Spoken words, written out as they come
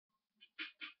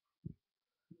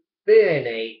been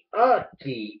a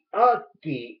ucky,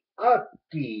 ucky,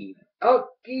 ucky,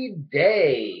 ucky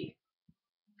day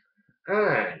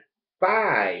on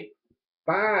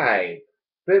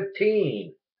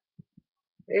 5/5/15.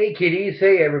 Hey kiddies,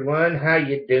 hey everyone, how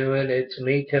you doing? It's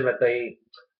me, Timothy.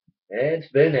 It's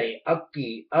been a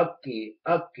ucky, ucky,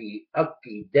 ucky,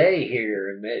 ucky day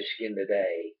here in Michigan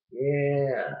today.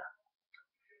 Yeah,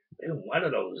 been one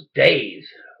of those days,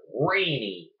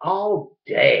 rainy all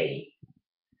day.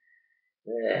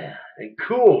 Yeah, and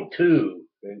cool too.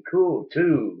 And cool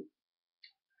too.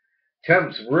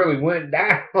 Temps really went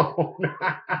down.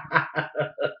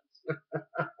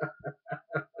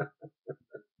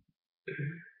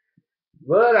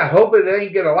 But I hope it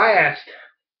ain't gonna last.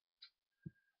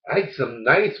 I like some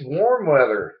nice warm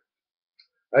weather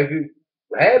like we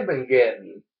have been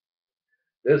getting.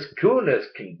 This coolness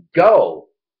can go.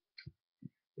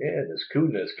 Yeah, this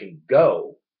coolness can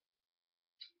go.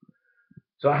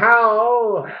 So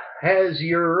how has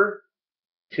your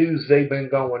Tuesday been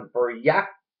going for ya?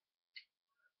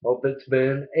 Hope it's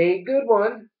been a good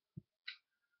one.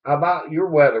 How about your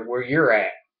weather where you're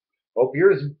at? Hope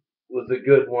yours was a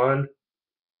good one.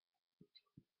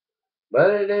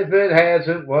 But if it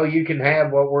hasn't, well, you can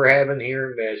have what we're having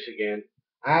here in Michigan.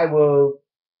 I will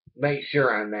make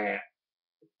sure on that.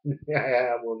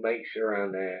 I will make sure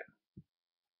on that.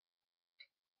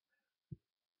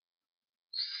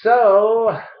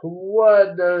 So,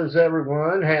 what does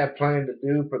everyone have planned to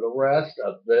do for the rest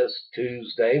of this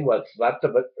Tuesday? What's left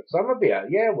of it for some of you?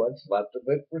 Yeah, what's left of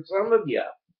it for some of you?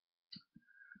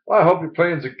 Well, I hope your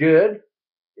plans are good.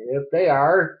 If they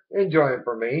are, enjoy them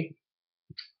for me.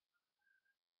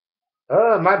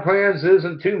 My plans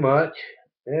isn't too much.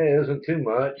 It isn't too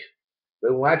much.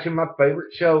 Been watching my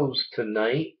favorite shows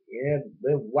tonight. Yeah,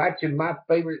 been watching my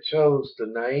favorite shows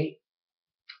tonight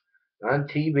on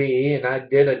TV, and I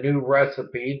did a new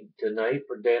recipe tonight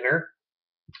for dinner.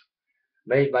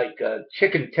 Made like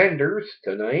chicken tenders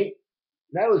tonight.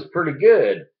 That was pretty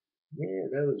good. Yeah,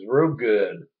 that was real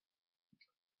good.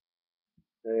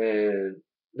 And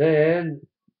then,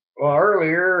 well,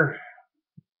 earlier,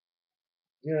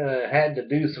 had to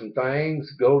do some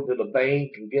things, go to the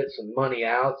bank and get some money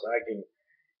out so I can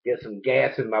get some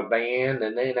gas in my van.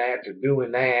 And then after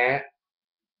doing that,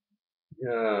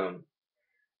 um,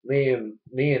 me and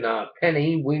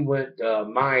Penny, we went to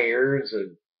Myers,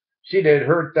 and she did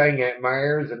her thing at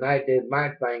Myers, and I did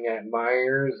my thing at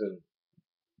Myers,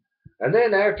 and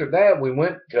then after that we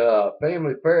went to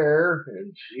Family Fair,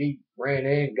 and she ran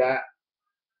in and got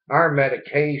our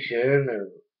medication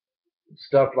and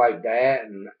stuff like that,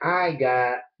 and I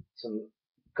got some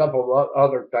couple of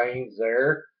other things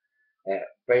there at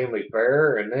Family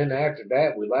Fair, and then after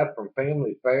that we left from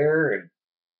Family Fair and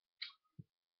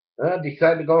I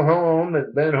decided to go home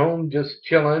and been home just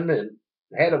chilling and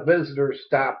had a visitor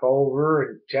stop over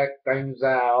and check things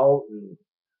out and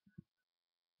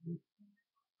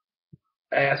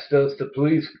asked us to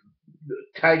please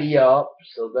tidy up.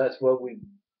 So that's what we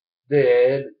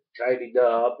did, tidied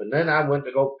up. And then I went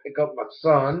to go pick up my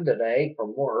son today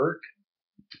from work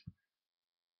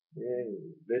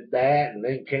and did that and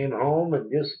then came home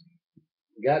and just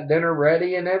got dinner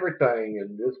ready and everything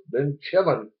and just been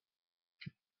chilling.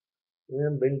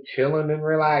 And been chilling and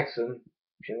relaxing.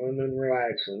 Chilling and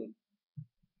relaxing.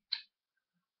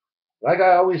 Like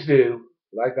I always do.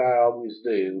 Like I always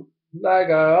do. Like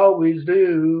I always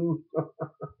do.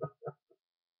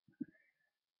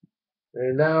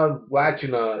 And now I'm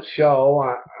watching a show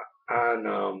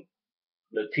on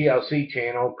the TLC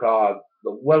channel called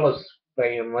The Willis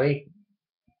Family.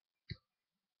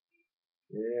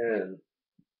 And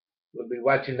we'll be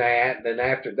watching that. Then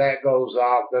after that goes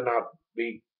off, then I'll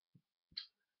be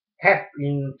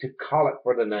having to call it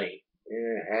for the night.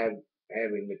 Yeah,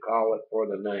 having to call it for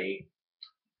the night.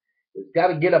 It's got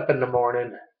to get up in the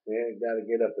morning. Yeah, got to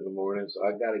get up in the morning. So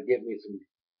I got to get me some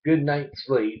good night's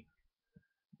sleep.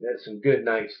 Get some good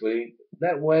night's sleep.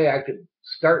 That way I could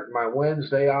start my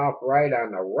Wednesday off right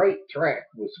on the right track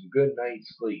with some good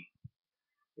night's sleep.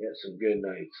 Get some good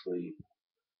night's sleep.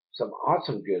 Some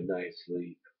awesome good night's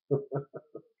sleep.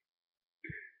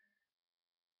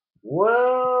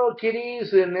 Well,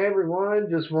 kiddies and everyone,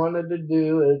 just wanted to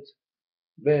do it's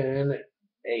been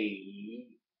a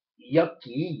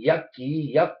yucky,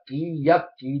 yucky, yucky,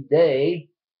 yucky day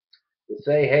to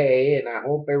say hey, and I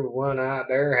hope everyone out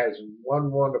there has one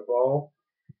wonderful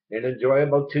and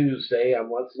enjoyable Tuesday on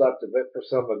what's left of it for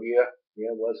some of you.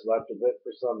 Yeah, what's left of it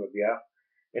for some of you.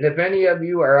 And if any of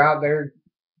you are out there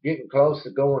getting close to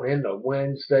going into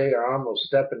Wednesday or almost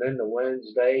stepping into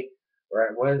Wednesday or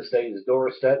at Wednesday's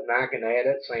doorstep knocking at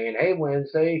it saying, hey,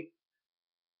 Wednesday,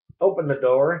 open the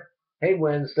door. Hey,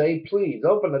 Wednesday, please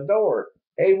open the door.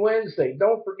 Hey, Wednesday,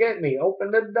 don't forget me.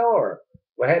 Open the door.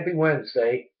 Well, happy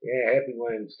Wednesday. Yeah, happy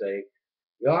Wednesday.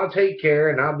 Y'all take care,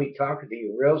 and I'll be talking to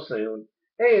you real soon.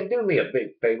 Hey, and do me a big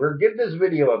favor. Give this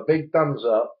video a big thumbs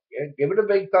up. Yeah, give it a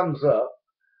big thumbs up.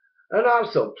 And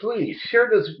also, please share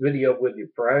this video with your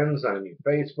friends on your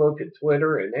Facebook and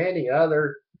Twitter and any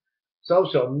other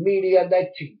social media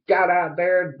that you got out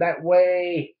there. That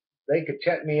way they can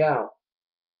check me out.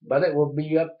 But it will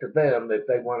be up to them if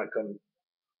they want to come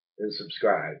and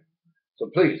subscribe. So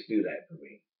please do that for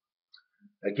me.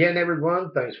 Again,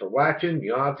 everyone, thanks for watching.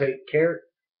 You all take care.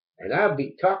 And I'll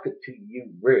be talking to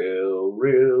you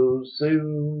real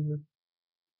soon.